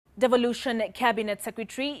Devolution Cabinet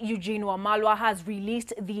Secretary Eugene Wamalwa has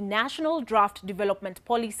released the National Draft Development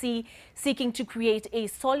Policy, seeking to create a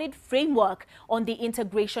solid framework on the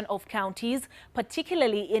integration of counties,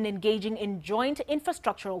 particularly in engaging in joint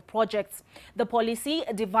infrastructural projects. The policy,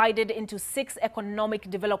 divided into 6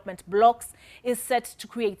 economic development blocks, is set to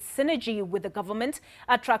create synergy with the government,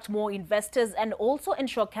 attract more investors, and also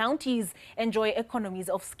ensure counties enjoy economies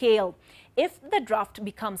of scale. If the draft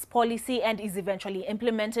becomes policy and is eventually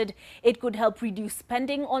implemented, it could help reduce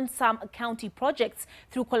spending on some county projects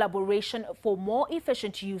through collaboration for more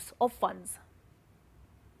efficient use of funds.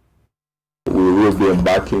 We will be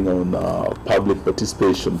embarking on a public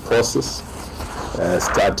participation process,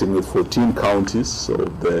 starting with 14 counties, so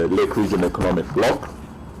the Lake Region Economic Bloc.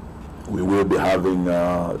 We will be having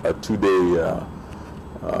a 2-day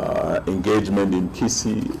engagement in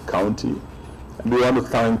Kisii County. And we want to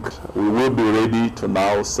thank, we will be ready to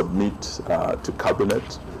now submit to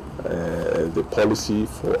Cabinet the policy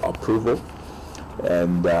for approval.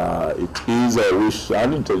 And it is a wish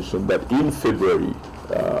and intention that in February,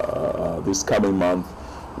 this coming month,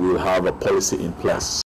 we will have a policy in place.